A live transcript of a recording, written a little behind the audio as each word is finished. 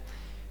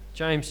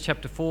James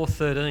chapter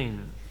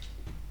 4:13.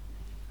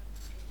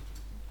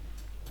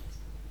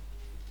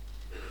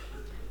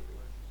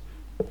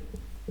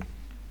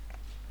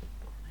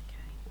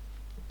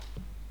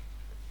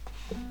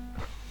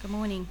 Good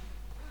morning.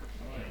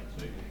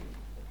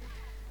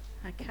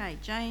 Okay,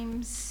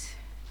 James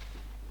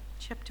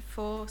chapter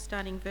 4,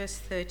 starting verse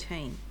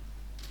 13.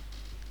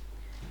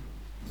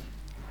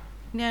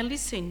 Now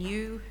listen,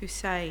 you who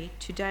say,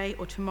 today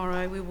or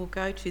tomorrow we will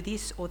go to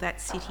this or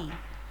that city,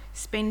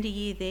 spend a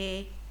year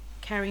there,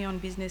 carry on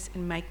business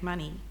and make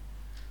money.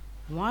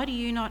 Why do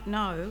you not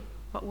know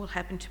what will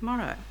happen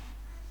tomorrow?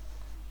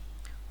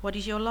 What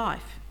is your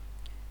life?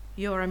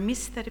 You are a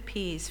mist that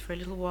appears for a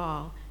little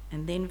while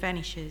and then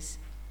vanishes.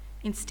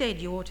 Instead,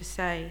 you ought to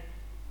say,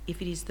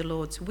 if it is the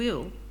Lord's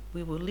will,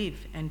 we will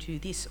live and do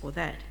this or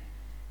that.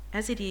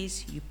 As it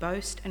is, you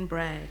boast and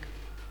brag.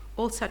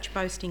 All such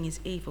boasting is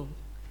evil.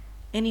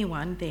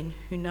 Anyone, then,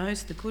 who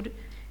knows the good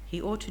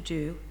he ought to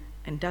do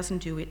and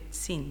doesn't do it,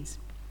 sins.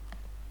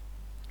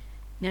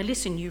 Now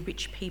listen, you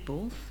rich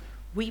people,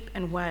 weep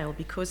and wail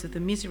because of the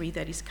misery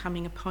that is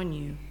coming upon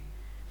you.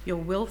 Your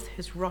wealth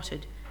has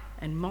rotted,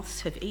 and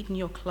moths have eaten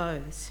your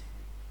clothes.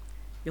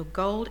 Your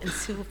gold and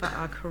silver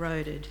are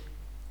corroded.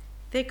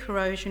 Their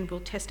corrosion will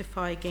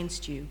testify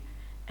against you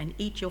and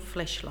eat your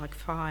flesh like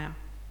fire.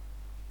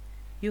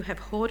 You have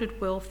hoarded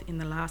wealth in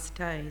the last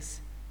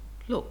days.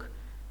 Look,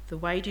 the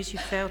wages you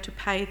failed to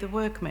pay the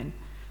workmen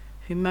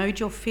who mowed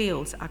your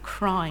fields are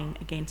crying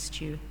against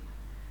you.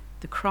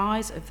 The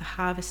cries of the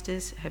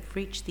harvesters have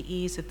reached the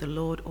ears of the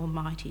Lord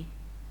Almighty.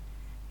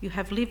 You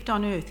have lived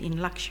on earth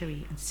in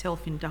luxury and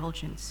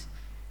self-indulgence.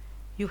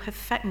 You have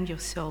fattened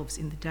yourselves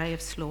in the day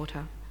of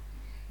slaughter.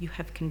 You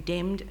have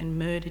condemned and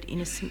murdered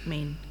innocent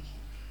men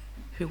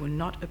who were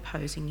not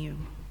opposing you.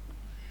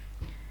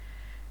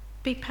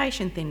 Be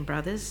patient then,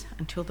 brothers,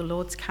 until the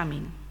Lord's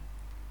coming.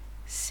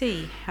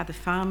 See how the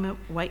farmer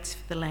waits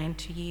for the land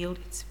to yield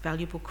its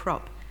valuable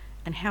crop,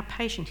 and how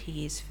patient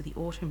he is for the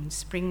autumn and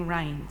spring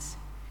rains.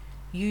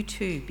 You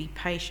too be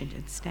patient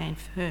and stand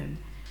firm,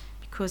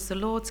 because the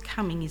Lord's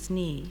coming is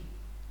near.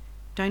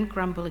 Don't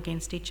grumble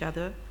against each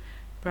other,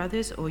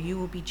 brothers, or you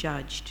will be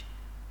judged.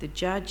 The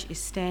judge is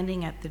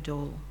standing at the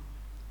door.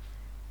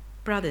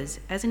 Brothers,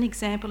 as an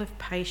example of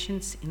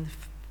patience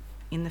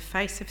in the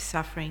face of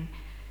suffering,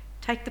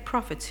 take the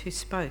prophets who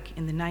spoke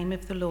in the name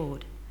of the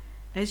Lord.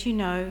 As you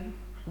know,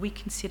 we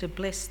consider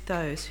blessed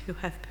those who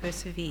have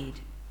persevered.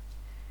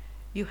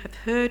 You have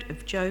heard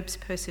of Job's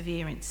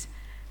perseverance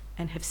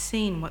and have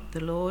seen what the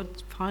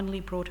Lord finally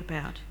brought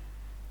about.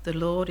 The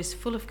Lord is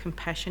full of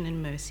compassion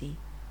and mercy.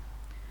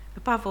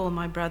 Above all,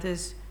 my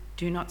brothers,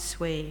 do not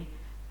swear,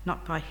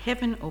 not by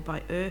heaven or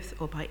by earth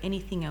or by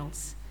anything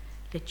else.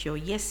 Let your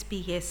yes be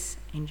yes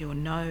and your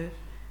no,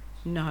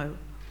 no,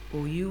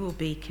 or you will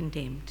be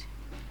condemned.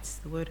 It's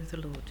the word of the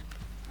Lord.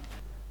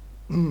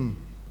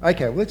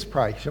 Okay, well, let's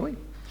pray, shall we?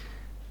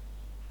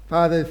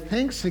 Father,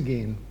 thanks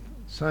again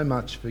so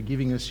much for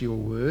giving us your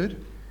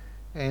word.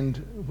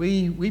 And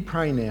we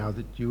pray now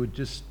that you would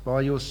just,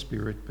 by your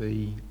Spirit,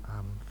 be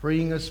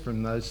freeing us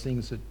from those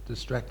things that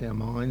distract our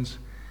minds,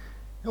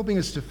 helping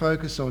us to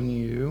focus on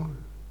you.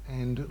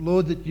 And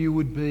Lord, that you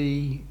would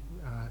be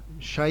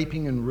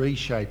shaping and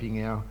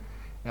reshaping our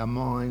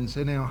minds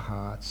and our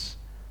hearts,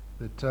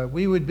 that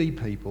we would be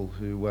people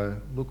who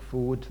look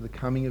forward to the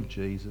coming of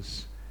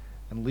Jesus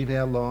and live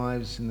our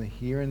lives in the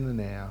here and the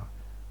now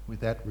with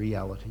that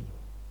reality.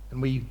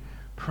 And we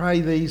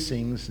pray these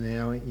things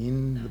now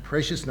in the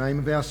precious name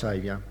of our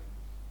Saviour.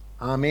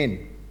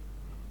 Amen.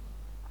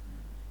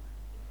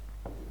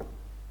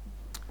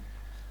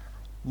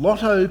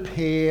 Lotto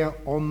pair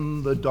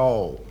on the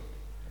dole.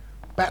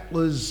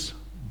 Battlers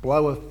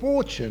blow a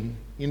fortune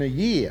in a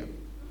year.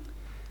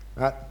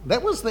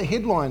 That was the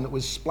headline that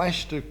was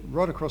splashed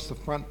right across the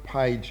front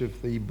page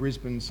of the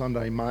Brisbane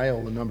Sunday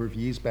Mail a number of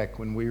years back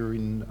when we were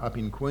up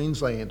in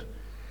Queensland.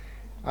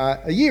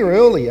 A year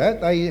earlier,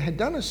 they had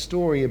done a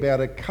story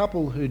about a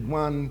couple who'd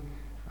won,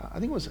 I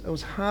think it was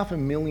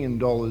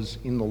 $500,000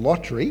 in the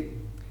lottery.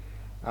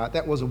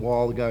 That was a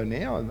while ago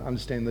now. I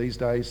understand these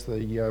days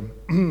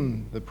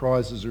the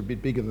prizes are a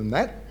bit bigger than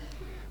that.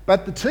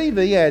 But the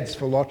TV ads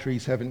for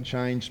lotteries haven't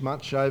changed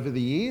much over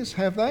the years,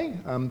 have they?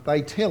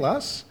 They tell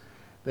us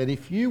that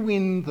if you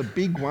win the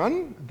big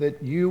one,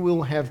 that you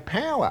will have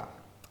power.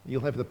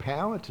 You'll have the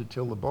power to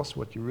tell the boss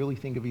what you really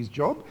think of his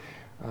job.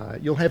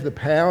 You'll have the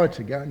power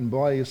to go and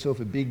buy yourself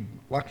a big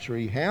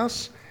luxury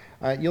house.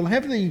 You'll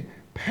have the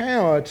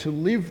power to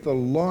live the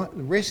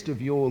rest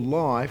of your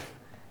life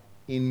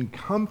in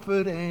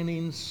comfort and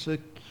in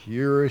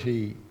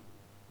security.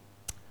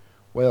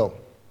 Well,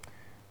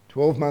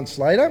 12 months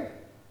later,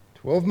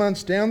 12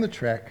 months down the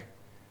track,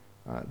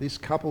 this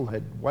couple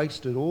had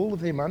wasted all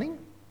of their money.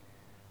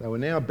 They were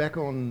now back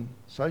on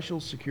social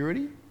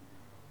security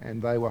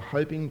and they were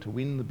hoping to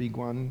win the big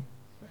one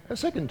a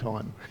second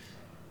time.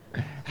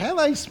 How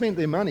they spent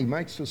their money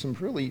makes for some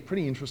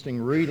pretty interesting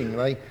reading.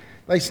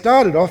 They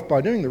started off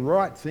by doing the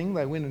right thing.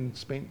 They went and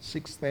spent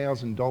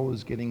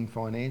 $6,000 getting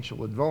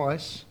financial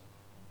advice,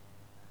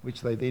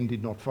 which they then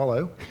did not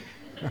follow.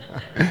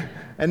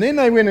 And then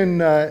they went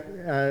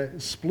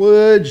and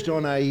splurged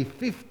on a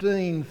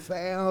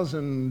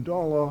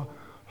 $15,000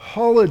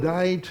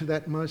 holiday to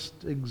that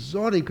most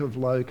exotic of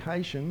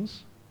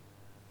locations,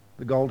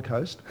 the Gold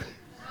Coast.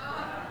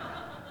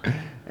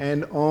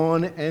 And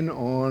on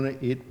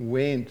it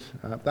went.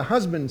 The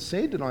husband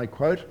said, and I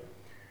quote,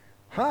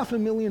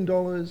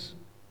 $500,000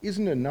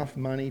 isn't enough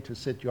money to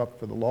set you up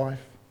for the life.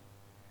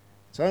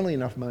 It's only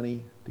enough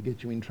money to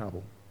get you in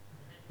trouble.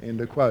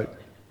 End of quote.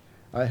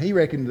 He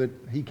reckoned that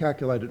he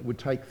calculated it would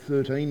take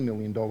 $13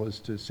 million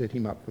to set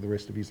him up for the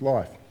rest of his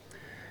life.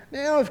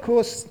 Now, of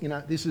course,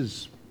 this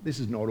is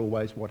not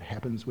always what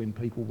happens when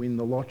people win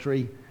the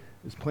lottery.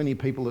 There's plenty of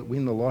people that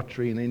win the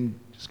lottery and then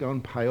just go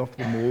and pay off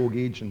the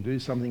mortgage and do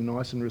something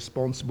nice and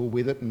responsible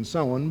with it and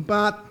so on.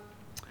 But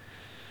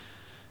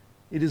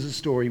it is a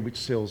story which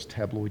sells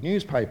tabloid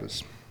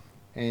newspapers.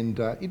 And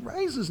it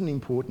raises an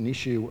important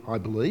issue, I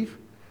believe.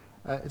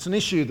 It's an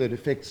issue that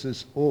affects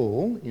us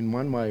all in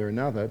one way or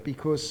another,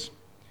 because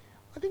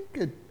I think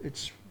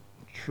it's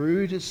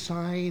true to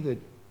say that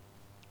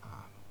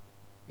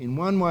in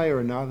one way or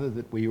another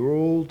that we are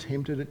all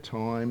tempted at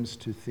times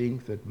to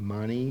think that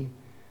money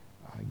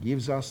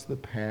gives us the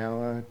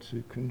power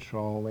to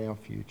control our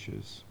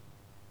futures.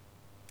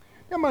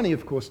 Now, money,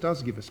 of course,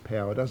 does give us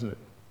power, doesn't it?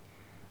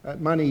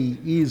 Money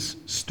is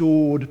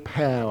stored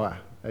power.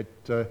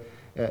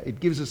 It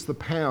gives us the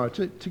power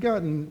to go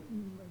out and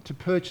to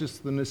purchase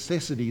the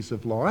necessities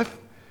of life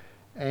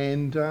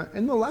and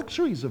the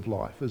luxuries of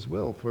life as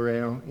well for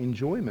our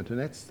enjoyment, and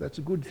that's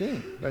a good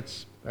thing.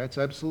 That's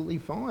absolutely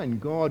fine.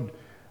 God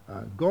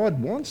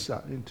wants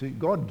us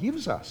God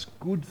gives us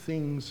good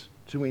things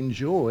to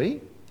enjoy,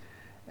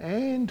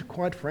 and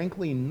quite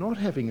frankly, not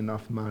having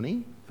enough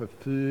money for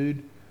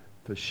food,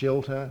 for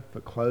shelter,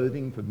 for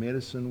clothing, for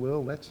medicine,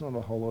 well, that's not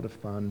a whole lot of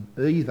fun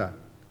either.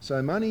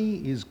 So money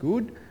is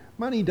good.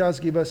 Money does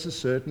give us a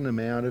certain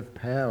amount of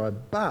power,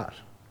 but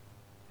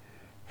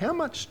how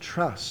much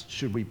trust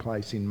should we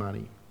place in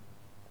money?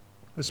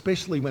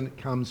 Especially when it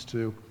comes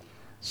to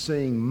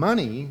seeing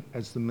money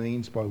as the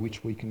means by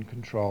which we can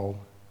control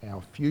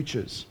our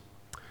futures.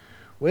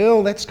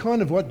 Well, that's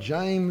kind of what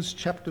James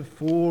chapter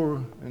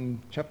 4 and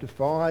chapter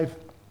 5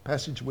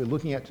 passage we're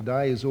looking at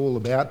today is all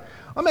about.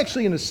 I'm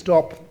actually going to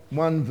stop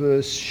one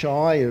verse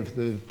shy of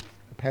the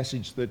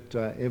passage that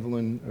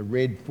Evelyn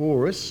read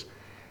for us.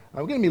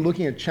 We're going to be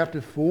looking at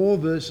chapter 4,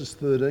 verses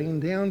 13,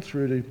 down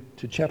through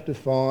to chapter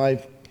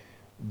 5,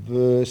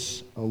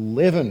 verse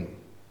 11.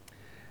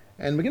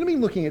 And we're going to be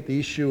looking at the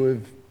issue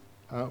of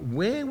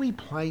where we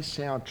place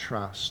our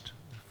trust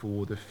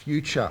for the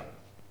future.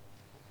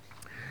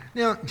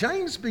 Now,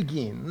 James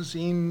begins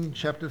in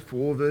chapter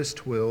 4, verse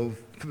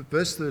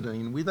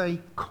 13, with a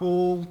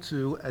call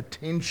to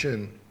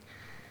attention.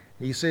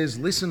 He says,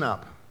 listen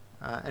up.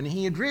 And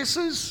he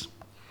addresses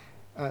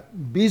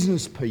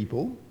business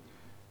people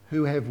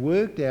who have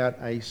worked out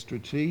a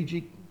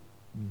strategic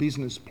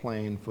business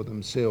plan for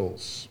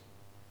themselves.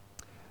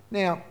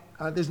 Now,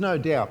 there's no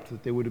doubt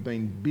that there would have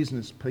been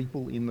business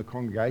people in the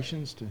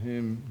congregations to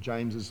whom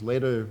James's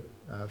letter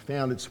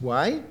found its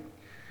way.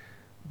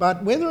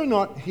 But whether or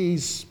not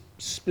he's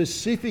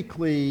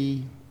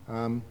specifically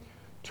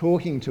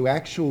talking to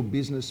actual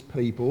business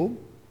people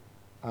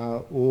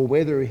or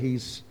whether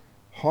he's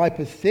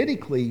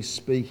hypothetically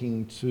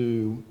speaking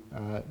to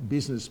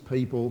business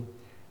people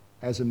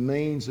as a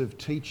means of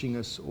teaching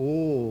us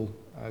all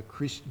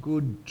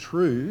good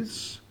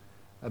truths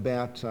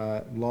about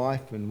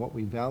life and what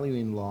we value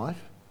in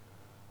life,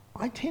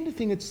 I tend to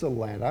think it's the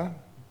latter,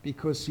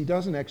 because he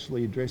doesn't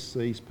actually address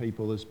these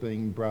people as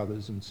being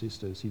brothers and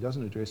sisters. He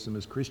doesn't address them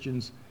as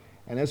Christians.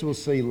 And as we'll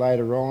see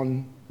later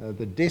on,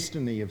 the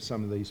destiny of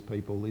some of these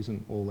people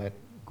isn't all that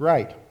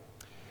great.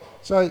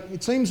 So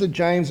it seems that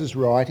James is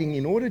writing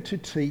in order to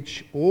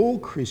teach all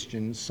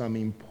Christians some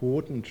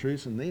important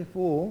truths, and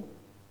therefore,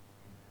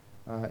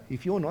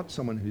 if you're not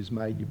someone who's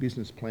made your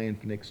business plan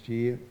for next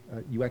year,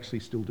 you actually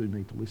still do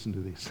need to listen to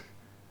this.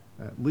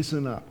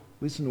 Listen up.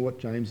 Listen to what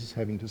James is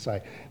having to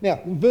say. Now,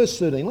 in verse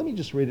 13, let me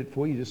just read it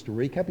for you just to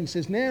recap. He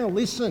says, now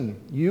listen,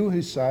 you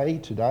who say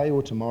today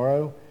or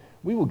tomorrow,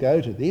 we will go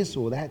to this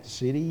or that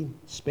city,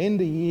 spend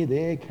a year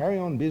there, carry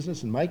on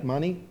business and make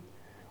money.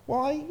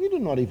 Why, you do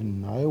not even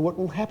know what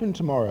will happen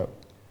tomorrow.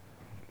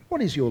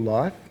 What is your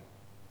life?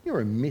 You're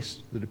a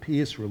mist that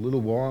appears for a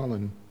little while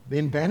and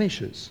then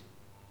vanishes.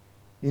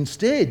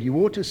 Instead, you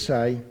ought to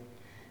say,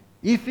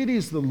 if it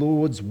is the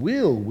Lord's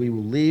will, we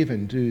will live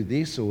and do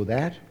this or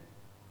that.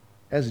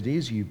 As it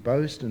is, you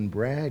boast and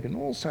brag, and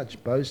all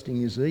such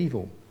boasting is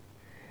evil.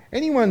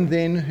 Anyone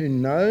then who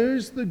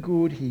knows the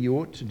good he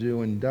ought to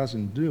do and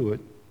doesn't do it,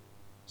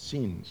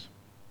 sins.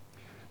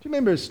 Do you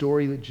remember a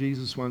story that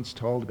Jesus once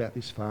told about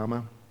this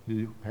farmer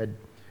who had,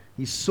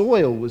 his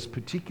soil was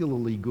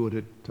particularly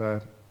good,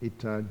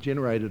 it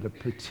generated a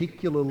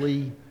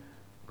particularly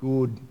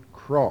good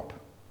crop.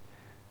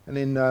 And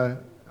then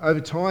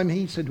over time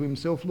he said to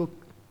himself, look,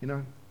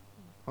 I'm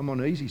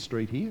on easy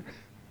street here.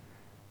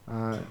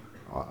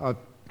 I've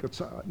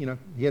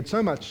he had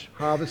so much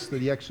harvest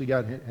that he actually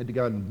had to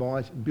go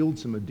and build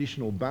some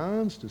additional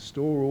barns to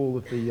store all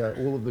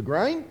of the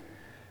grain.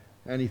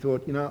 And he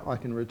thought, I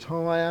can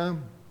retire,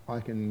 I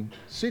can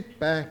sit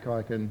back,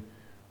 I can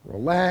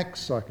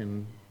relax, I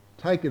can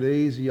take it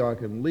easy, I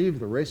can live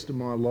the rest of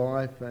my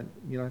life, and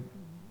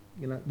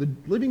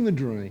living the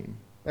dream.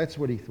 That's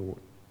what he thought.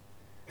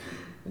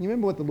 And you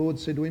remember what the Lord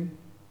said to him?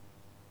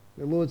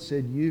 The Lord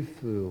said, "You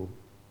fool,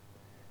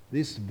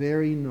 this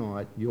very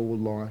night your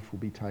life will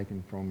be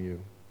taken from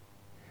you."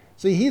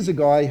 See, here's a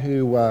guy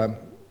who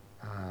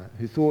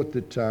thought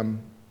that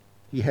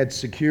he had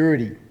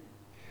security.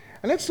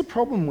 And that's the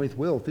problem with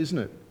wealth, isn't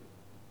it?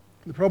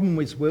 The problem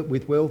with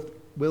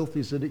wealth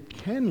is that it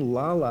can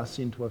lull us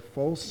into a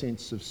false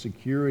sense of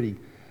security.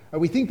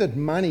 We think that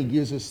money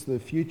gives us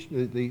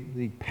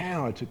the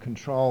power to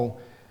control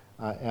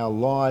our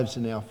lives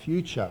and our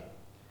future,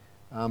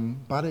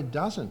 but it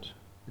doesn't.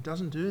 It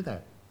doesn't do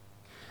that.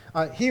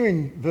 Here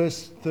in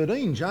verse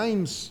 13,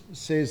 James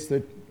says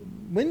that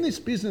when this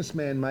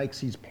businessman makes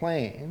his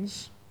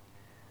plans,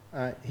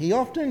 he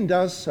often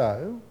does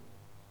so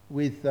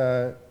with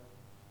no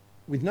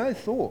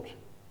thought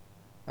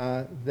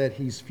that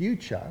his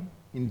future,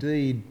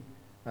 indeed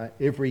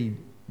every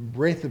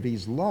breath of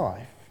his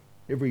life,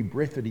 every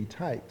breath that he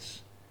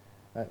takes,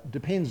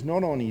 depends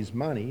not on his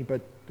money,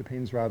 but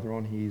depends rather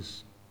on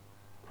his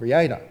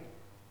Creator.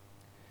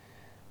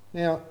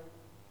 Now,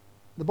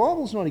 the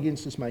Bible's not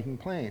against us making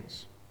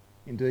plans.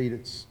 Indeed,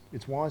 it's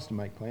wise to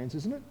make plans,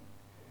 isn't it?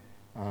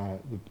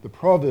 The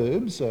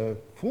Proverbs are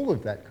full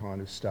of that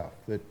kind of stuff,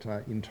 that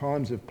in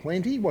times of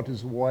plenty, what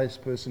does a wise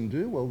person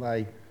do? Well,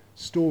 they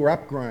store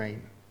up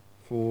grain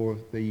for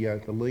the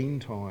lean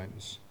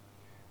times.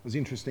 It was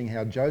interesting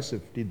how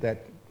Joseph did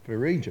that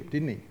for Egypt,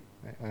 didn't he?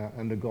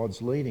 Under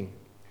God's leading.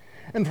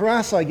 And for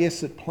us, I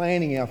guess that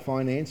planning our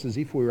finances,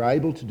 if we're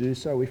able to do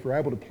so, if we're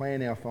able to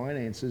plan our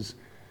finances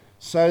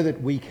so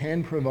that we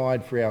can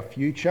provide for our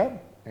future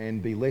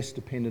and be less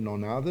dependent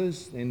on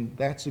others, then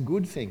that's a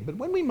good thing. But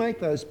when we make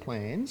those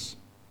plans,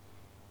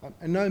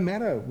 and no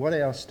matter what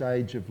our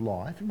stage of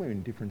life, and we're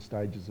in different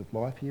stages of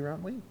life here,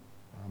 aren't we?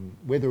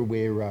 Whether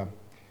we're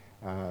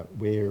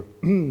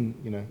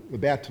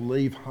about to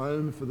leave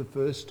home for the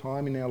first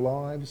time in our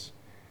lives,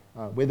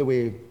 whether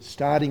we're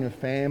starting a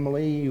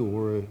family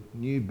or a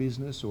new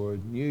business or a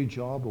new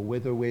job, or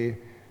whether we're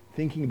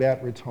thinking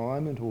about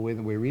retirement or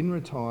whether we're in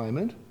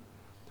retirement,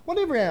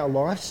 whatever our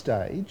life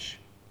stage,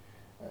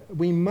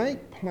 we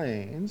make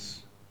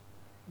plans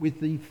with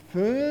the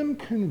firm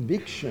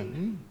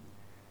conviction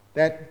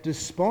that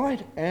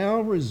despite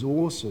our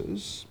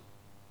resources,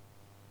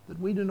 that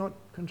we do not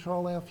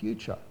control our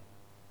future.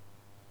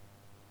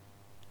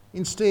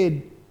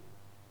 Instead,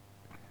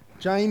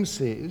 James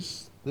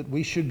says that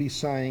we should be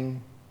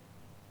saying,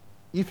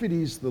 if it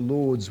is the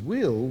Lord's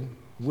will,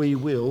 we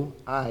will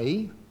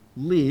A,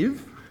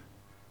 live,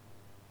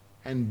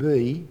 and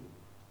B,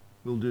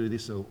 we'll do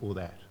this or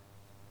that.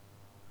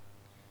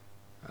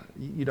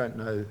 You don't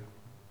know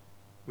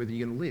whether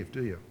you're going to live,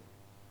 do you?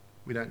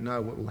 We don't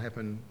know what will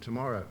happen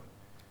tomorrow.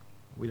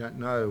 We don't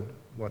know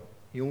what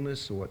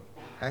illness or what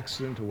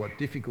accident or what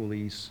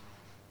difficulties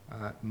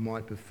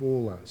might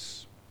befall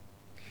us.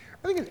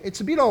 I think it's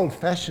a bit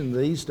old-fashioned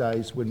these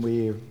days when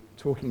we're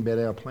talking about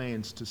our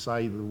plans to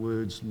say the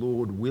words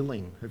 "Lord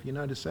willing." Have you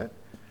noticed that?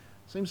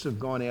 Seems to have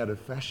gone out of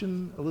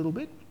fashion a little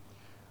bit.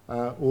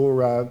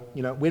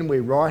 When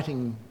we're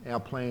writing our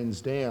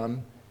plans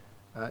down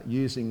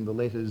using the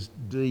letters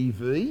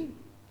DV,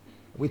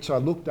 which I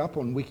looked up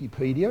on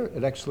Wikipedia.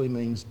 It actually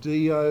means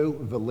Deo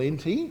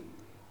Volenti,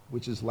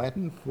 which is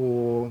Latin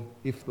for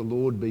if the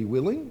Lord be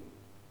willing.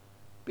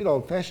 Bit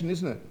old-fashioned,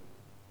 isn't it?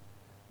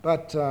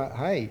 But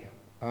hey,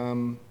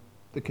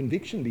 the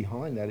conviction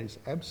behind that is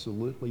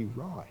absolutely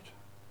right.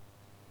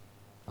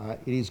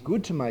 It is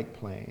good to make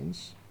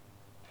plans,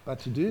 but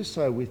to do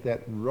so with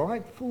that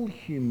rightful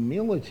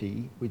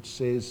humility which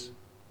says,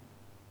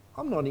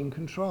 I'm not in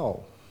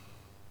control.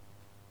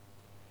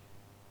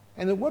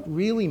 And that what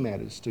really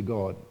matters to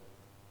God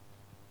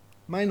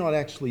may not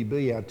actually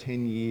be our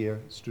 10-year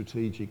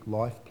strategic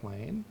life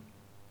plan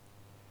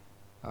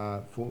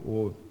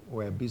or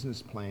our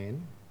business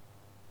plan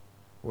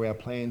or our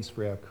plans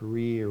for our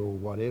career or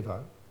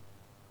whatever.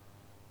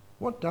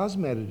 What does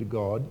matter to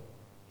God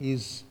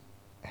is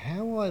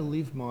how I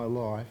live my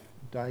life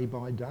day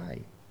by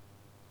day.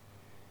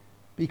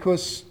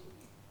 Because,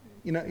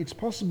 it's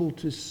possible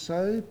to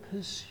so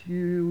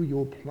pursue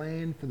your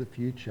plan for the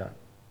future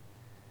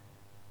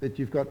that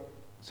you've got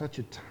such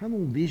a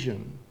tunnel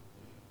vision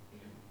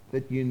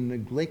that you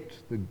neglect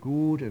the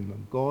good and the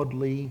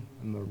godly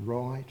and the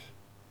right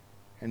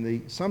and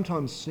the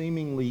sometimes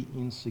seemingly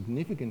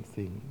insignificant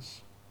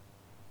things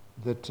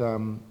that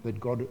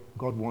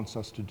God wants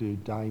us to do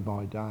day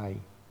by day,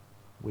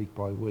 week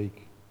by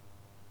week,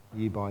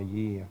 year by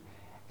year.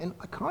 And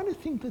I kind of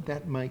think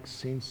that makes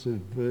sense of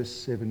verse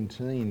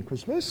 17,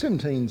 because verse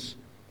 17's,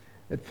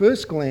 at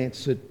first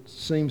glance, it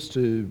seems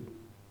to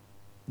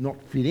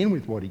not fit in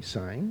with what he's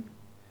saying.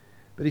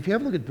 But if you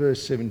have a look at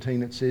verse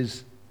 17, it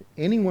says,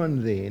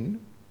 anyone then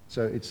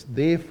So it's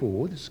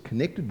therefore, this is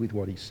connected with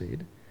what he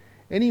said,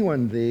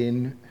 anyone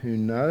then who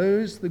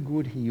knows the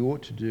good he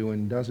ought to do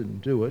and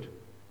doesn't do it,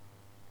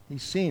 he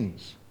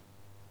sins.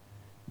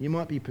 You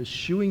might be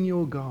pursuing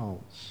your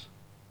goals,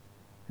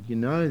 but you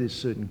know there's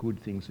certain good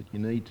things that you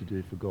need to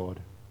do for God,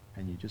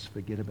 and you just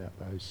forget about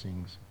those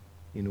things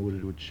in order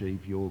to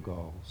achieve your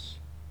goals.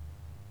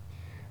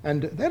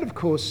 And that, of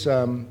course,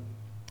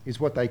 is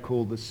what they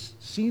call the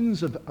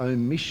sins of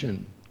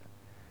omission.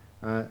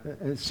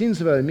 Sins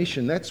of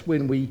omission, that's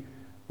when we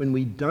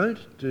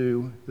don't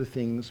do the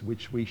things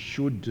which we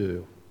should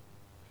do.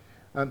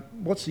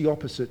 What's the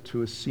opposite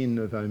to a sin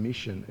of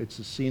omission? It's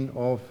a sin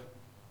of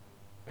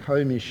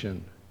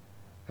commission.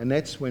 And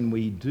that's when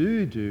we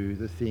do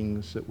the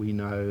things that we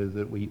know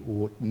that we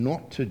ought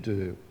not to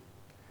do.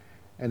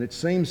 And it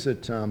seems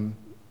that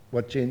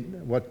what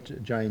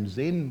James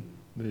then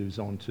moves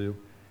on to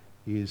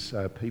is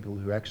people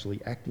who are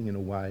actually acting in a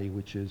way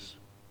which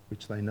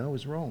they know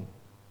is wrong.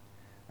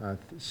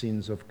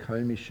 Sins of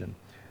commission.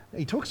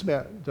 He talks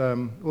about,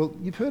 well,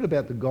 you've heard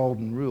about the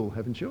golden rule,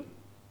 haven't you?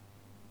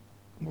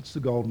 What's the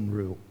golden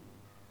rule?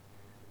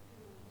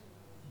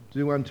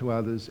 Do unto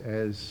others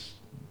as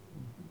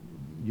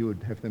you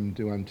would have them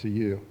do unto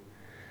you.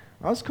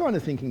 I was kind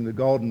of thinking the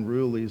golden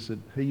rule is that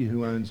he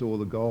who owns all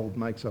the gold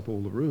makes up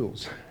all the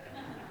rules.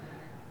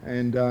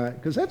 And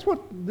because that's what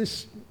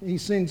he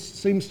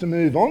seems to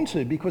move on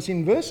to, because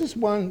in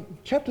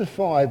chapter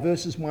 5,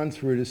 verses 1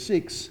 through to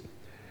 6,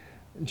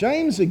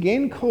 James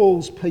again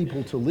calls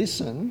people to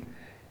listen,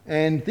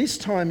 and this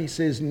time he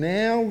says,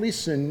 now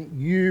listen,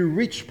 you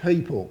rich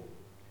people.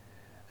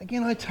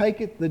 Again, I take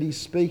it that he's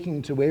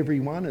speaking to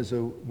everyone as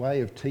a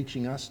way of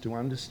teaching us to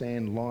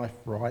understand life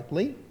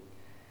rightly.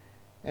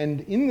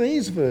 And in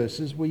these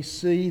verses, we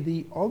see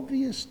the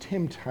obvious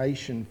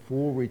temptation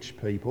for rich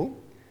people.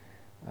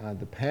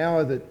 The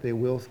power that their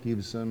wealth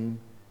gives them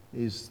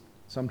is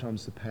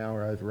sometimes the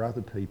power over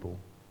other people,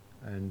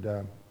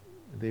 and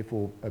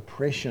therefore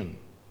oppression.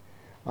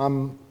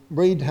 Have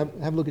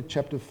a look at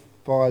chapter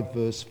 5,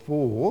 verse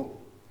 4.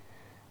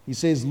 He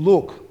says,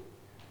 look,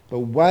 the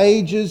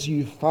wages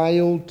you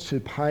failed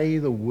to pay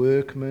the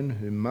workmen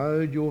who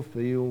mowed your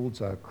fields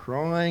are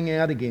crying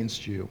out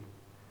against you.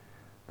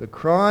 The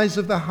cries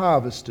of the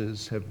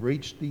harvesters have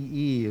reached the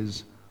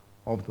ears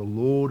of the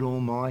Lord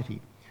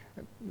Almighty.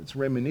 It's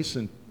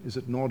reminiscent, is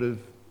it not, of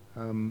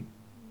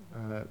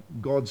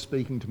God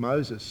speaking to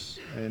Moses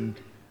and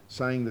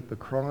saying that the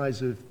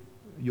cries of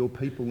your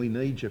people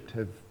in Egypt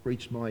have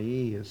reached my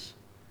ears.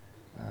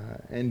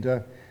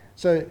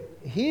 So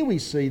here we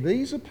see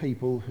these are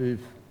people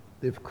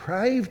they've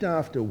craved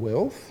after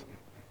wealth,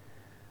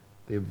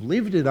 they've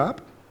lived it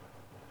up,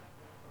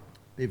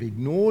 they've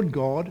ignored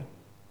God,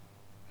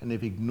 and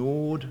they've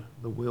ignored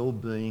the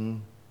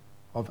well-being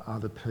of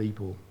other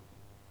people.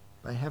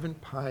 They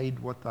haven't paid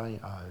what they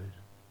owed.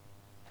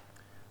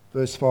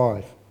 Verse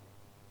 5,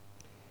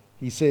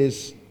 he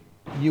says,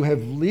 you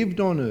have lived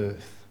on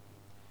earth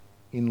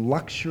in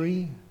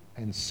luxury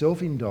and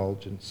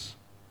self-indulgence.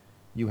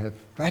 You have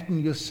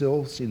fattened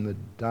yourselves in the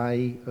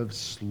day of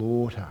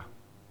slaughter.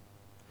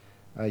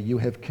 You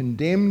have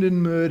condemned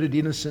and murdered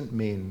innocent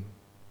men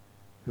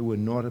who were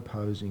not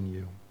opposing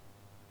you.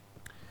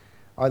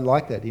 I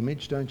like that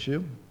image, don't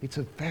you? It's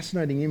a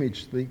fascinating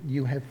image that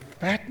you have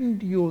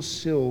fattened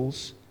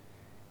yourselves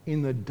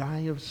in the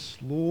day of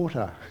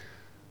slaughter.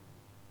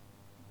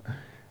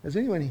 Has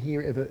anyone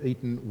here ever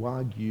eaten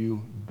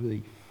Wagyu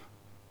beef?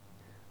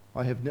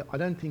 I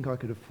don't think I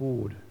could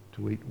afford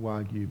to eat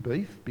Wagyu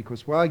beef,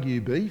 because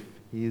Wagyu beef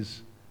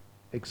is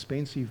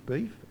expensive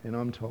beef, and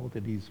I'm told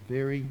it is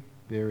very,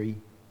 very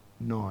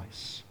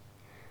nice.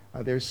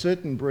 There are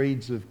certain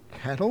breeds of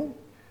cattle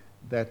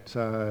that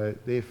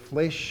their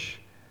flesh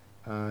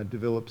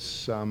develops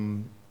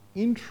some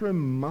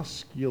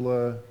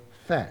intramuscular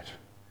fat,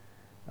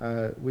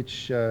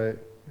 which I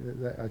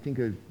think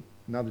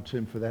another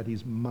term for that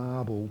is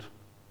marbled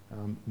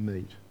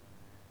meat.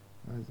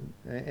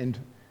 And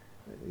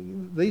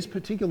these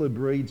particular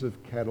breeds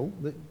of cattle,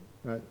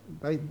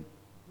 they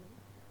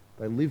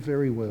live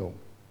very well.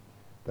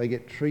 They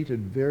get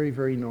treated very,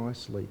 very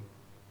nicely.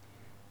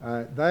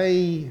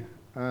 They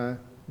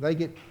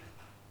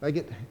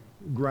get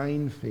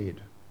grain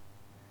fed,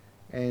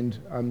 and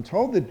I'm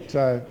told that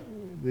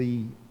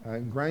the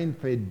grain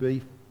fed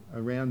beef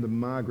around the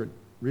Margaret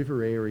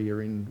River area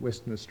in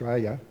Western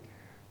Australia,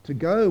 to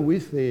go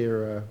with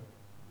their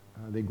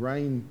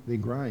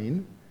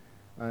grain,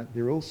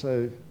 they're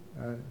also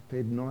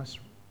fed nice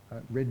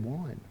red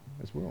wine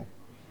as well.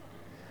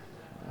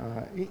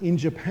 In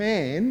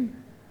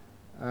Japan,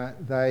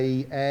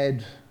 they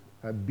add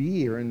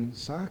beer and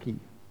sake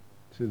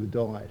to the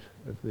diet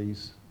of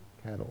these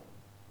cattle.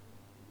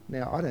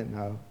 Now, I don't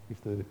know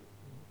if the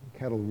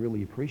cattle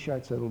really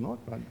appreciates that or not,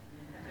 but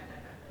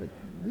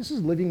this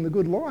is living the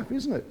good life,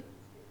 isn't it?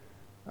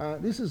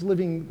 This is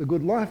living the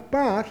good life,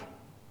 but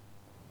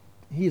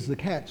here's the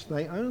catch: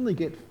 they only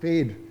get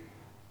fed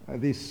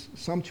these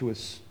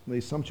sumptuous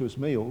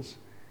meals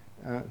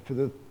for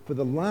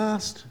the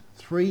last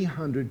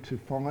 300 to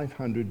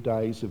 500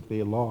 days of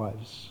their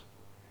lives.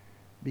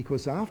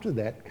 because after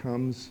that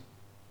comes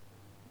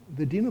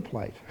the dinner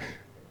plate.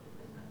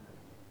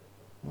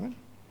 Right?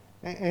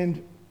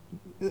 And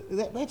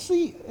that's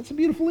a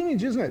beautiful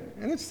image, isn't it?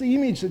 And it's the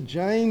image that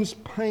James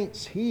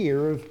paints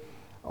here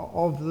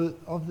of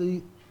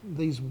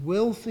these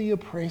wealthy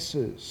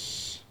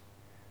oppressors,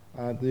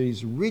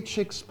 these rich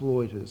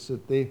exploiters,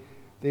 that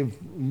they've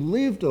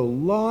lived a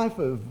life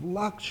of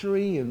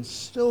luxury and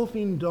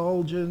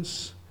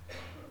self-indulgence,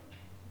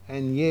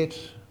 and yet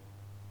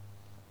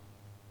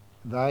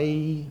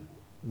they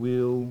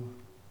will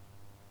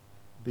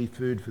be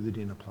food for the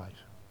dinner plate.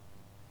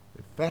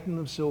 They fatten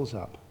themselves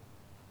up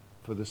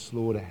for the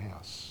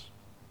slaughterhouse.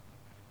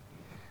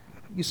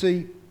 You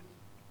see,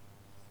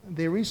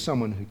 there is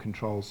someone who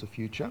controls the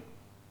future,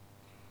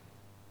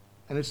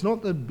 and it's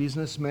not the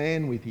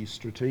businessman with his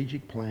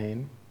strategic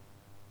plan,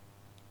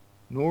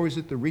 nor is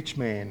it the rich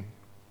man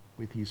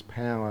with his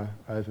power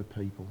over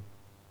people.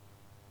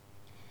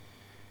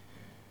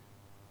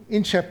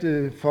 In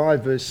chapter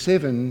 5, verse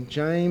 7,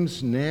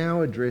 James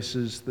now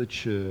addresses the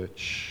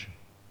church.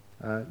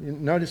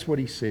 Notice what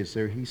he says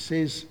there. He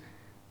says,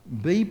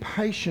 "Be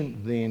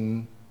patient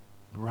then,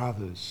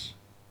 brothers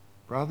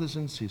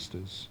and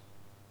sisters.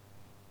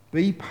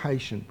 Be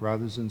patient,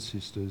 brothers and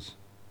sisters,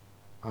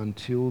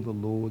 until the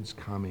Lord's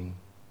coming."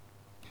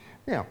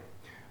 Now,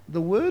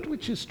 the word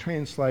which is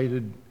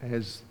translated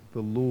as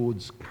the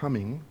Lord's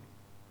coming,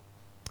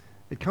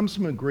 it comes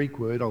from a Greek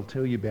word. I'll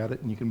tell you about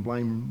it, and you can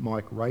blame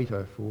Mike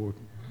Rater for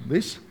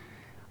this.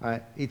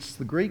 It's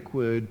the Greek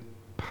word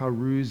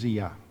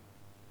parousia.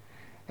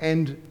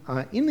 And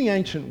in the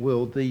ancient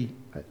world, the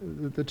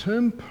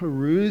term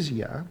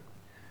parousia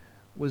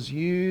was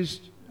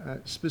used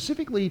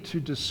specifically to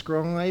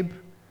describe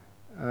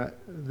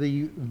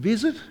the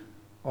visit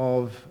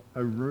of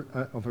a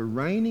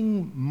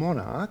reigning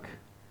monarch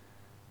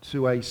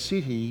to a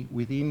city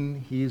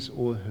within his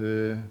or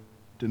her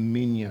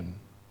dominion.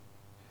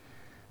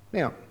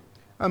 Now,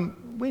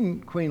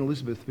 when Queen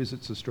Elizabeth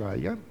visits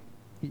Australia,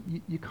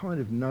 you kind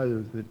of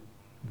know that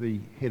the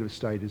head of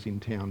state is in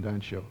town,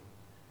 don't you?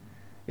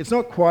 It's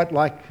not quite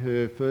like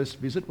her first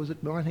visit. Was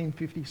it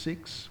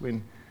 1956,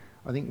 when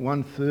I think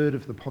 1/3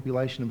 of the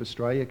population of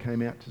Australia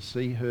came out to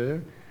see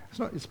her?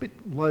 It's a bit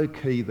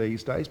low-key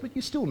these days, but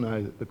you still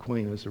know that the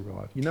Queen has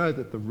arrived. You know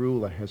that the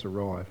ruler has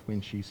arrived when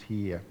she's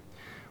here.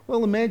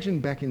 Well, imagine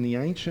back in the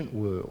ancient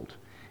world.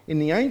 In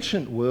the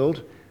ancient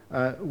world,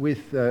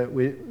 with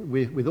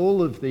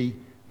all of the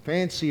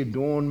fancy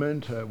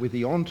adornment, with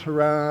the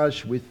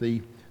entourage, with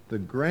the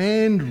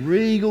grand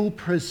regal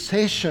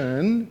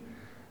procession,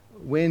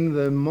 when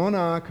the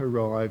monarch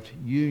arrived,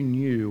 you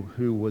knew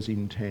who was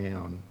in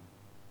town.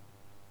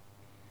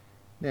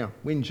 Now,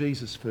 when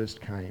Jesus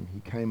first came, he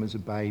came as a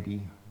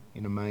baby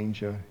in a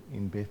manger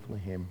in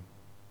Bethlehem.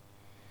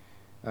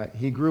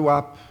 He grew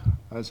up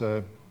as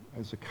a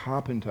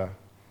carpenter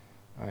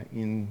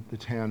in the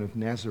town of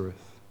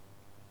Nazareth.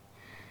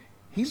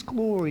 His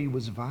glory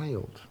was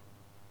veiled.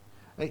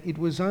 It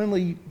was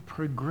only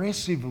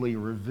progressively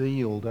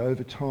revealed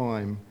over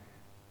time,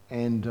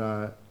 and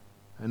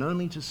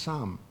only to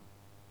some.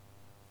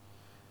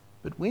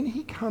 But when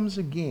he comes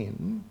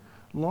again,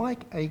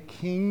 like a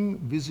king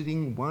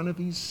visiting one of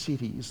his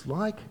cities,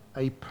 like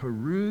a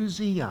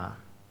parousia,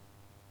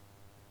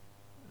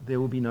 there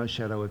will be no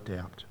shadow of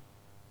doubt.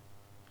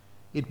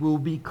 It will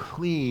be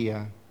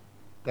clear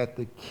that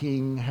the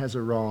king has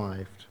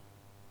arrived.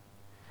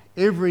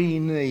 Every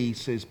knee,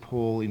 says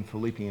Paul in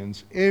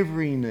Philippians,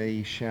 every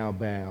knee shall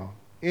bow,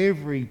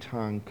 every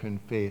tongue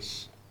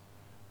confess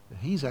that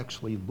he's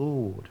actually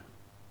Lord.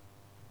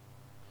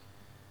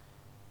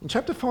 In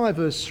chapter 5,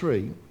 verse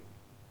 3,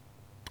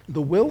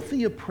 the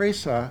wealthy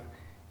oppressor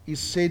is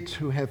said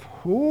to have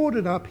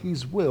hoarded up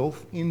his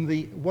wealth in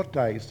the, what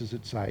days does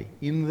it say?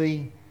 In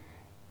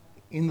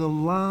the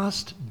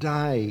last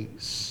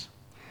days.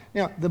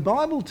 Now, the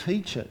Bible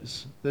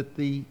teaches that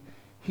the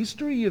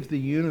history of the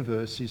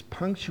universe is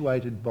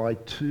punctuated by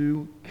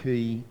two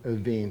key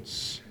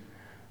events: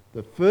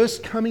 the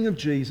first coming of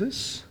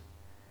Jesus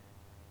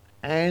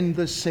and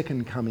the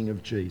second coming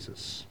of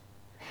Jesus.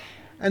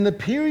 And the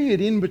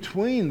period in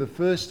between the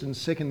first and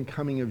second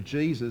coming of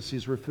Jesus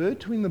is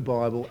referred to in the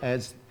Bible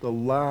as the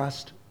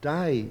last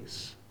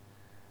days,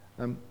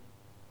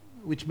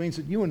 which means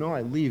that you and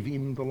I live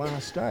in the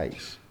last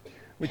days,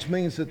 which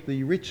means that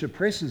the rich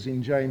oppressors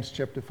in James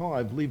chapter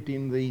 5 lived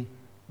in the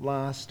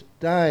last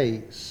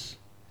days.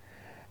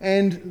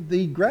 And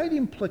the great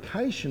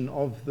implication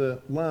of the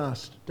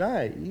last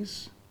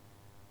days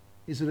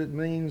is that it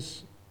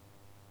means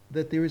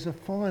that there is a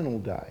final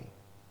day.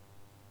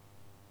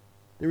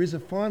 There is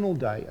a final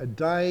day, a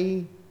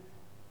day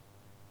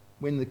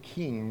when the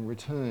King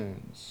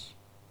returns.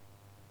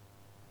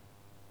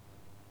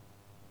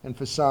 And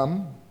for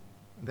some,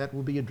 that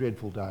will be a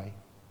dreadful day.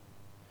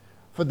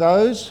 For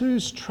those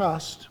whose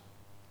trust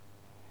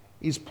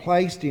is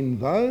placed in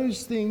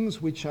those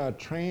things which are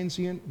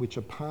transient, which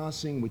are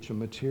passing, which are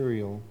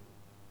material,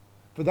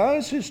 for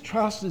those whose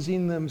trust is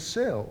in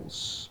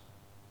themselves,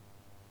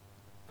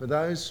 for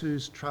those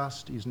whose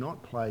trust is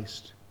not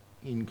placed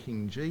in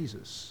King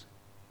Jesus,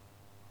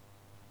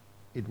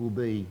 it will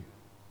be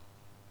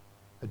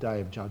a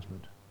day of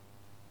judgment.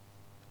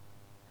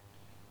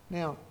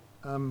 Now,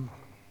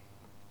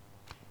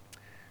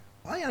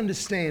 I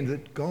understand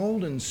that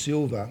gold and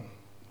silver,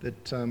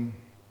 that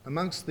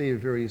amongst their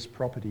various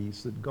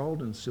properties, that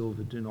gold and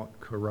silver do not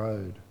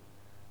corrode.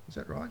 Is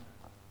that right?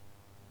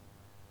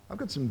 I've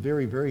got some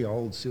very, very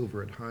old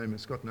silver at home.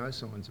 It's got no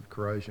signs of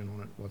corrosion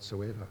on it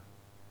whatsoever.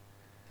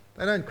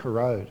 They don't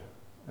corrode,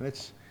 and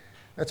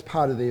that's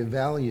part of their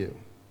value.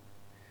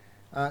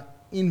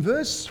 In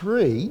verse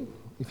 3,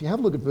 if you have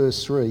a look at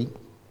verse 3,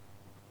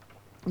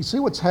 you see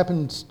what's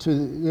happened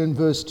in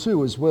verse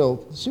 2 as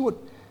well. See what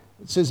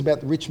it says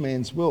about the rich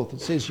man's wealth. It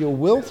says, your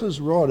wealth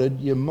has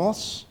rotted, your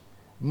moths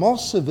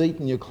have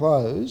eaten your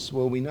clothes.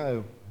 Well, we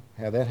know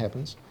how that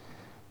happens.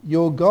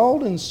 Your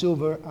gold and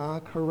silver are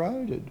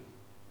corroded.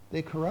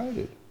 They're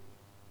corroded.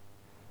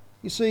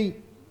 You see,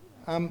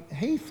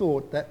 he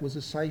thought that was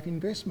a safe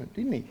investment,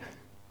 didn't he?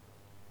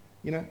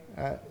 You know,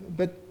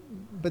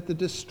 but the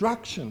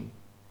destruction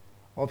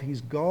of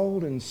his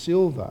gold and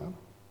silver,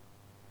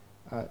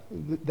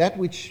 that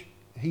which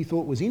he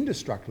thought was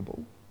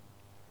indestructible,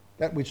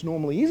 that which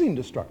normally is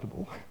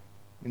indestructible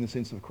in the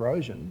sense of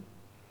corrosion,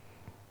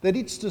 that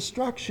its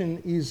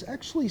destruction is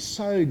actually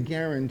so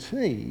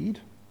guaranteed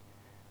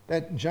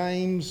that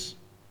James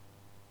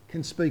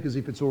can speak as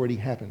if it's already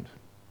happened.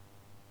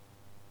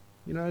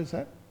 You notice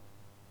that?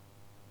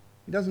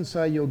 He doesn't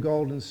say your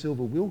gold and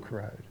silver will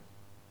corrode.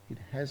 It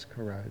has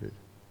corroded.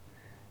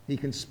 He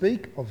can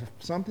speak of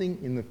something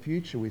in the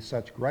future with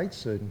such great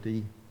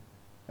certainty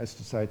as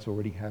to say it's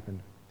already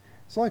happened.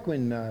 It's like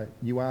when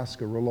you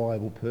ask a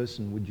reliable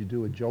person, would you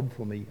do a job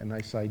for me? And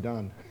they say,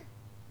 done.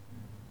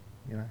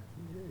 You know,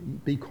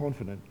 be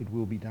confident it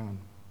will be done.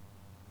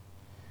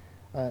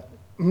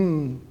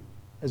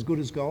 As good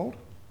as gold?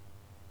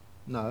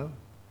 No.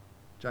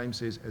 James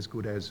says, as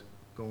good as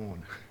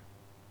gone.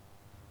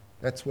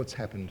 That's what's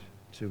happened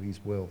to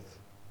his wealth.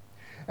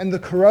 And the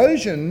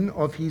corrosion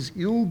of his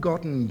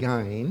ill-gotten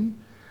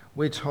gain,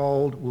 we're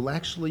told, will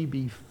actually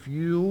be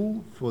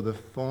fuel for the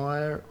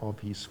fire of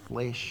his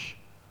flesh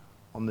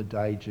on the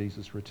day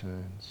Jesus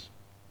returns.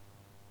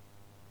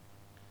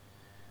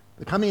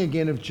 The coming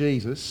again of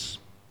Jesus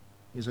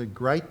is a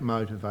great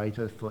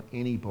motivator for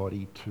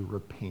anybody to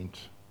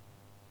repent.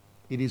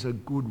 It is a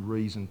good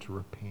reason to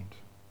repent.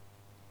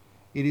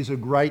 It is a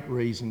great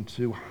reason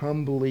to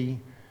humbly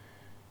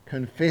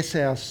confess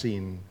our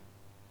sin,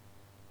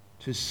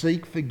 to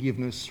seek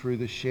forgiveness through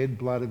the shed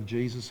blood of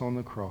Jesus on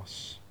the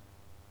cross,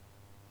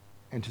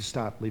 and to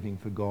start living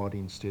for God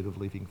instead of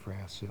living for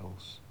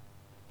ourselves.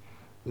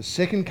 The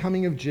second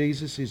coming of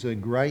Jesus is a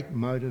great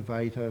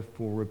motivator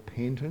for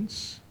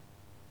repentance.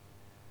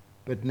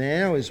 But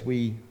now, as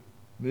we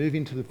move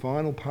into the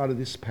final part of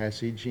this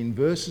passage, in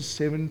verses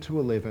 7 to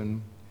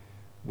 11,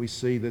 we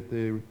see that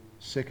the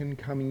second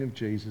coming of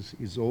Jesus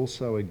is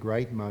also a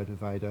great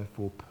motivator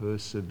for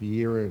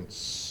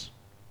perseverance.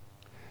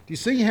 Do you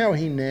see how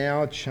he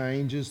now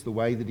changes the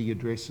way that he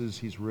addresses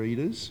his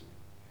readers?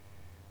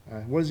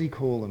 What does he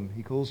call them?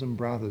 He calls them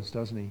brothers,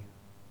 doesn't he?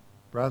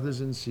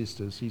 Brothers and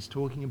sisters. He's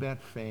talking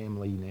about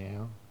family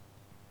now.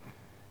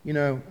 You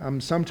know,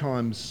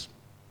 sometimes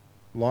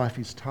life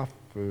is tough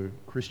for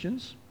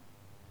Christians.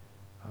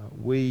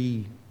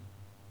 We,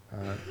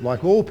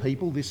 like all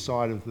people this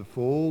side of the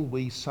fall,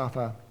 we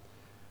suffer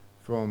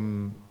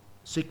from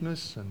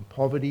sickness and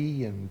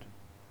poverty and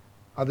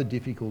other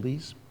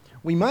difficulties.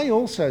 We may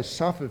also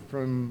suffer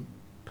from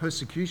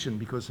persecution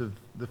because of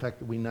the fact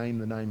that we name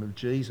the name of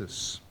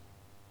Jesus.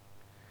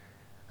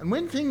 And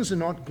when things are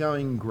not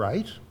going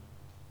great,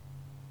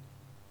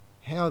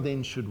 how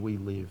then should we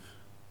live?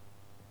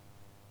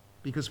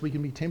 Because we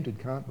can be tempted,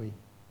 can't we?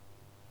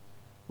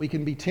 We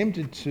can be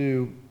tempted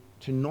to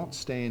not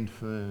stand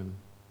firm.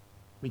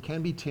 We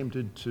can be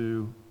tempted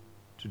to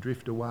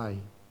drift away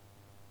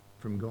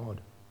from God.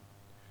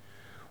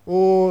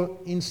 Or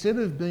instead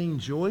of being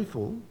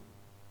joyful,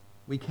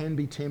 we can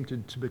be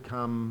tempted to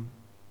become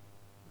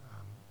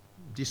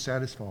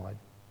dissatisfied,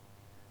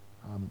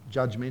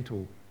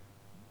 judgmental,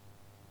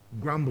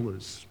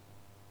 grumblers,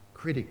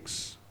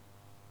 critics,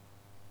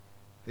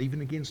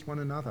 even against one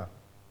another,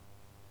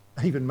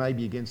 even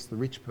maybe against the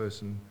rich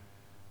person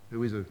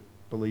who is a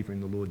believer in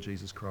the Lord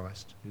Jesus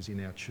Christ, who's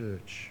in our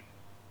church.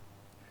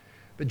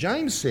 But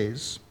James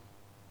says,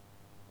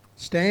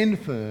 stand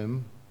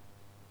firm,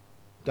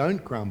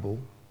 don't grumble,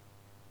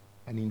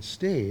 and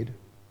instead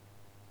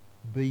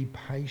be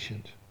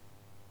patient.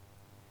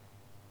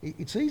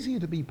 It's easier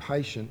to be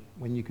patient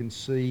when you can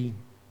see,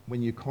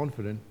 when you're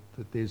confident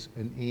that there's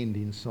an end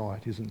in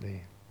sight, isn't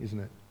there? Isn't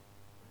it?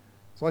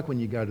 It's like when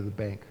you go to the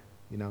bank,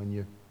 you know, and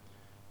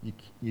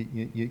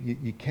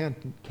you're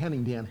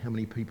counting down how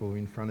many people are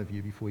in front of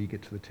you before you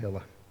get to the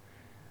teller.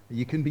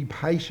 You can be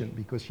patient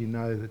because you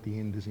know that the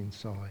end is in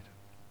sight.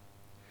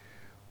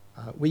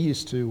 We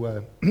used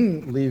to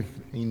live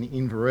in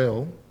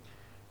Inverell,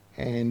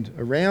 and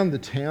around the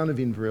town of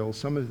Inverell,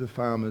 some of the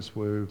farmers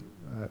were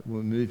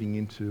moving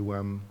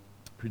into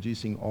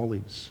producing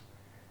olives.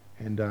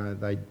 and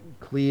they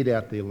cleared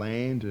out their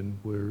land and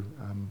were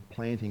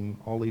planting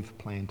olive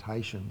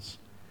plantations.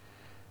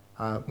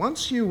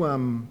 Once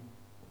you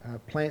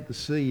plant the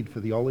seed for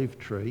the olive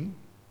tree,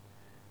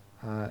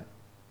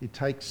 it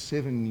takes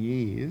 7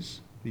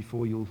 years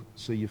before you'll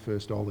see your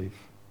first olive.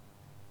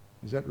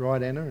 Is that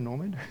right, Anna and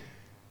Ahmed?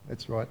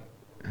 That's right.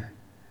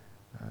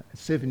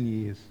 7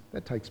 years.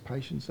 That takes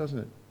patience, doesn't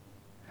it?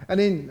 And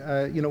then,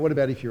 what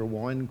about if you're a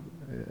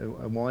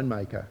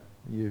winemaker?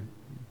 You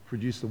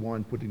produce the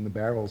wine, put it in the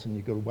barrels, and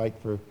you've got to wait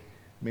for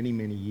many,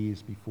 many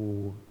years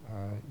before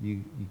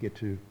you get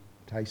to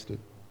taste it.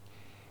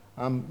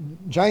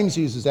 James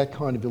uses that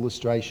kind of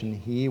illustration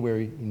here, where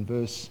in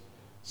verse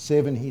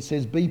 7 he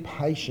says, "Be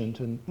patient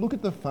and look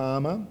at the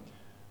farmer,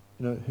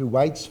 who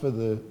waits for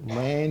the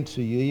land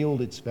to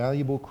yield its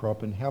valuable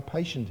crop, and how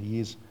patient he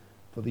is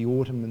for the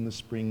autumn and the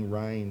spring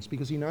rains,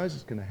 because he knows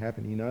it's going to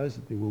happen. He knows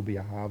that there will be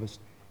a harvest.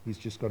 He's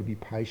just got to be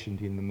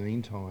patient in the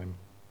meantime."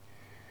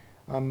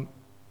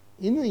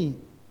 In the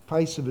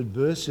face of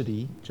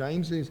adversity,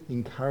 James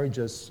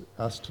encourages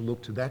us to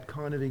look to that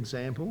kind of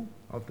example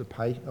of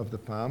the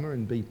farmer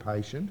and be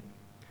patient.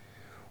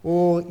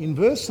 Or in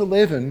verse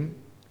 11,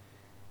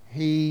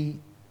 he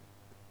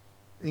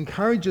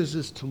encourages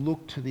us to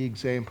look to the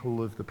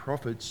example of the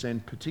prophets,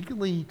 and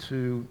particularly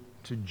to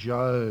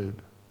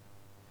Job.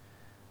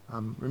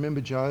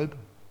 Remember Job?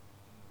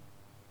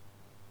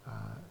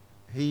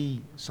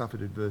 He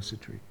suffered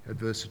adversity.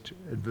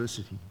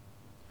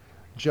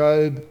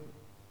 Job,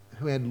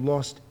 who had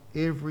lost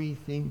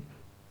everything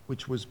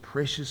which was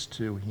precious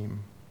to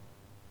him.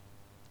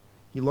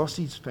 He lost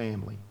his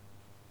family.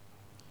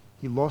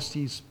 He lost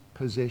his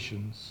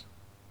possessions.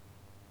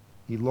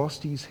 He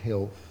lost his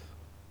health.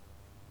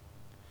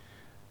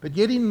 But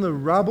yet in the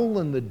rubble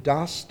and the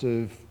dust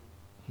of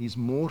his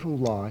mortal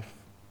life,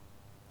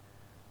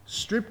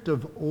 stripped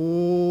of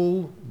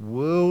all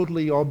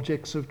worldly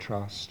objects of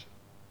trust,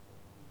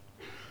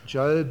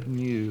 Job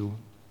knew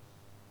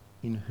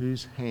in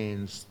whose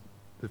hands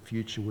the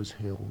future was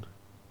held.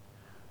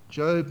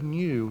 Job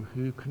knew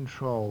who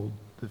controlled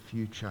the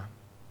future.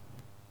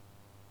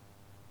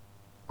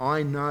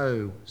 "I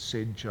know,"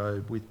 said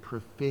Job with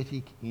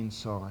prophetic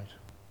insight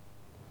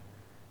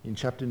in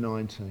chapter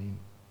 19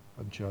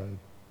 of Job.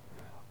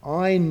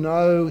 "I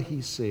know,"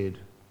 he said,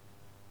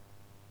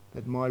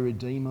 "that my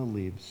Redeemer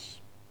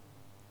lives,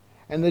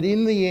 and that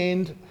in the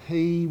end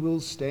he will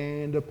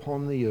stand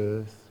upon the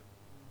earth.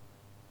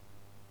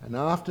 And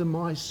after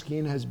my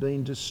skin has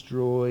been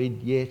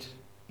destroyed, yet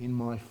in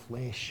my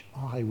flesh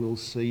I will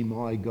see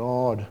my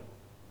God.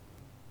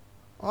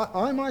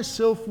 I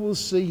myself will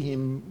see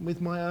him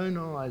with my own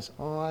eyes,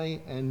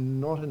 I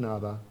and not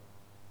another.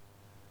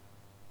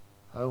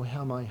 Oh,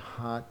 how my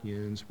heart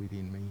yearns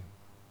within me,"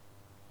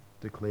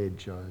 declared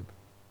Job.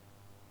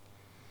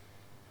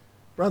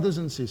 Brothers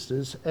and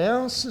sisters,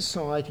 our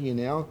society and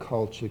our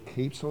culture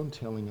keeps on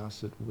telling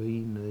us that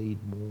we need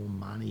more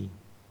money.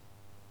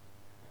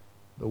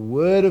 The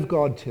Word of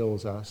God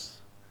tells us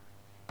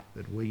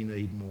that we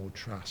need more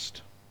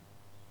trust.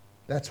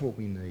 That's what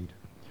we need.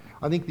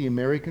 I think the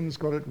Americans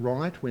got it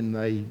right when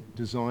they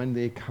designed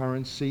their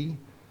currency.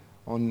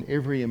 On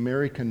every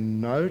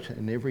American note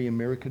and every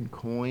American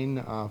coin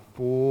are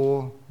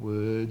 4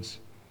 words: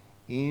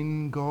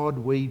 "In God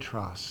we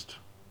trust."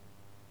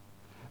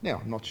 Now,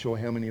 I'm not sure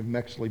how many of them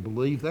actually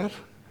believe that.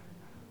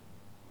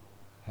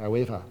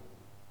 However,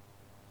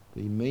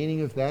 the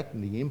meaning of that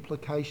and the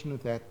implication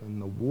of that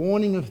and the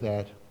warning of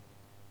that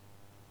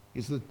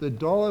is that the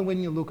dollar, when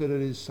you look at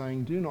it, is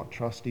saying, do not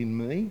trust in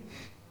me.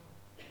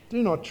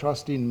 Do not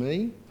trust in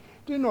me.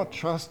 Do not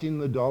trust in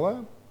the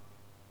dollar.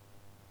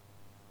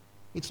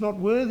 It's not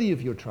worthy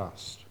of your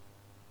trust.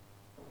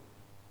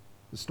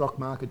 The stock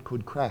market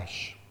could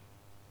crash.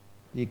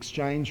 The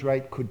exchange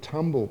rate could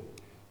tumble.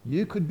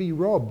 You could be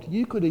robbed.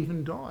 You could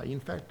even die. In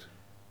fact,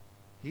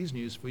 here's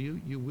news for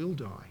you: you will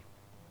die.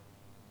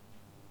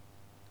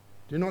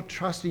 Do not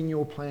trust in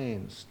your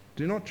plans.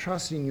 Do not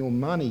trust in your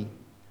money.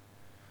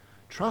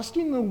 Trust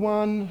in the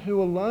one who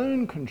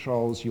alone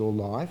controls your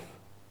life.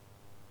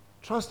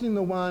 Trust in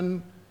the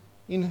one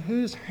in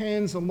whose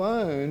hands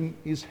alone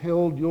is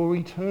held your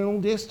eternal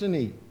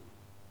destiny.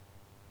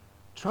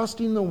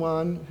 Trust in the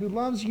one who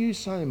loves you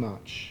so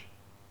much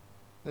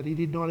that he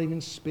did not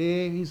even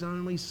spare his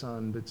only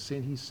son, but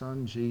sent his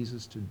son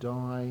Jesus to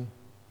die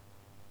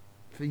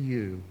for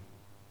you.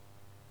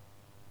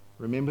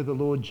 Remember the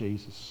Lord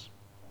Jesus,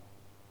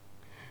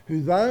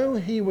 who, though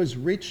he was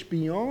rich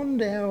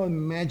beyond our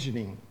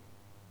imagining,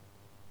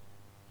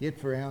 yet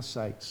for our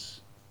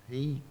sakes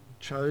he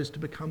chose to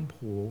become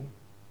poor,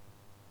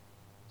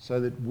 so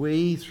that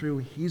we, through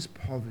his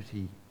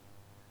poverty,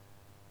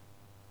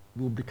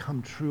 will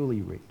become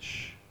truly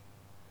rich,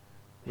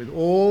 with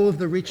all of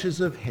the riches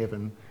of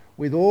heaven,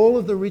 with all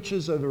of the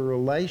riches of a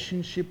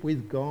relationship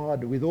with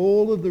God, with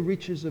all of the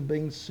riches of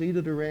being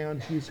seated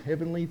around his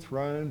heavenly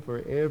throne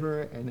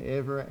forever and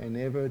ever and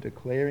ever,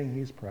 declaring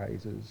his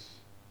praises.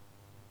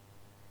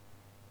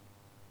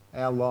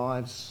 Our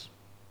lives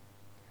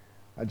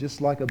are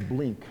just like a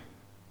blink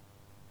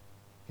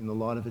in the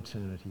light of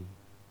eternity.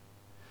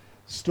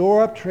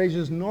 Store up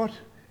treasures not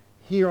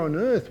here on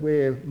earth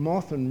where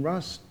moth and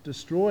rust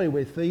destroy,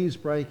 where thieves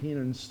break in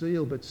and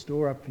steal, but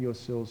store up for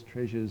yourselves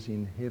treasures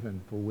in heaven.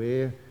 For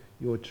where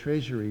your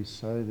treasure is,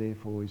 so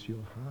therefore is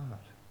your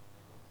heart,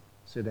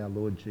 said our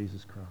Lord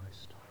Jesus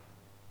Christ.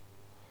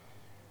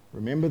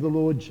 Remember the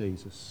Lord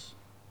Jesus,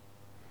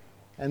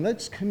 and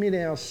let's commit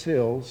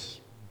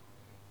ourselves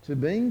to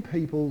being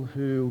people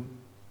who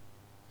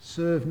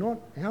serve not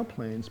our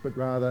plans, but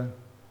rather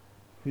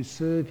who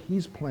serve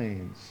his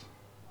plans.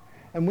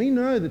 And we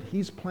know that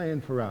his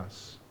plan for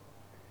us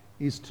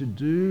is to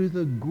do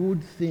the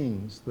good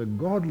things, the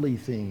godly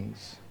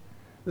things,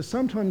 the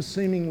sometimes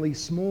seemingly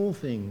small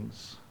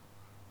things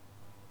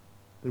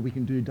that we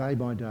can do day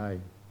by day,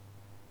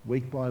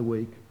 week by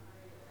week,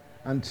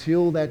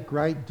 until that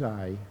great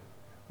day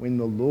when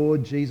the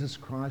Lord Jesus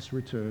Christ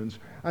returns,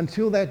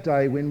 until that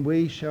day when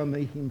we shall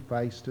meet him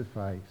face to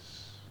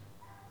face.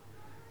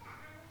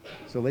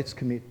 So let's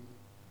commit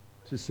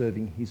to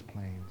serving his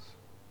plans.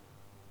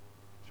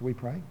 Shall we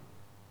pray?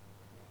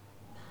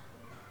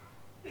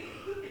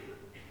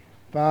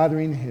 Father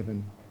in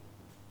heaven,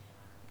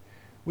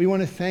 we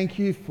want to thank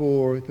you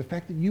for the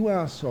fact that you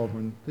are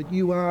sovereign, that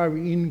you are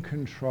in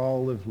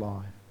control of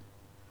life.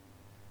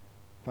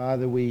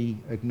 Father, we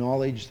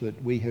acknowledge that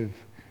we have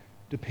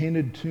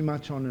depended too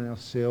much on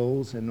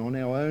ourselves and on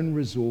our own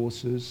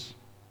resources,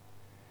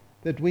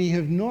 that we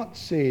have not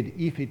said,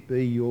 if it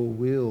be your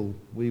will,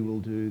 we will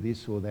do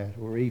this or that,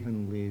 or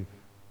even live.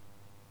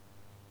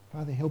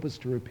 Father, help us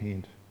to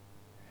repent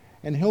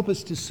and help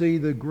us to see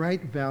the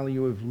great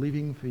value of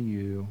living for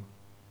you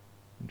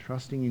and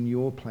trusting in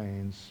your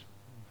plans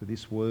for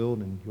this world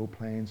and your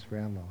plans for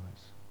our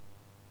lives.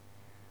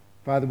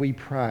 Father, we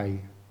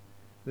pray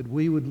that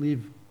we would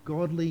live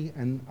godly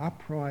and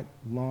upright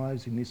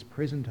lives in this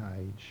present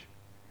age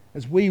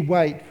as we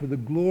wait for the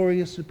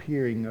glorious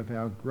appearing of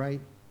our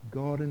great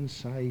God and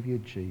Saviour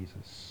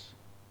Jesus.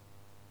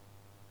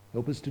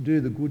 Help us to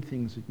do the good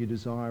things that you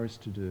desire us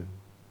to do.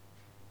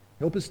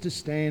 Help us to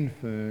stand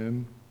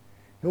firm.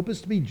 Help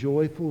us to be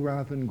joyful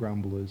rather than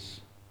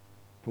grumblers,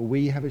 for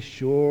we have a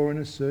sure and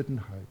a certain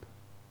hope.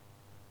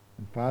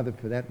 And Father,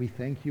 for that we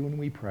thank you and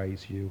we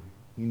praise you.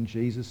 In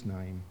Jesus'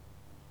 name,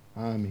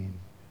 amen.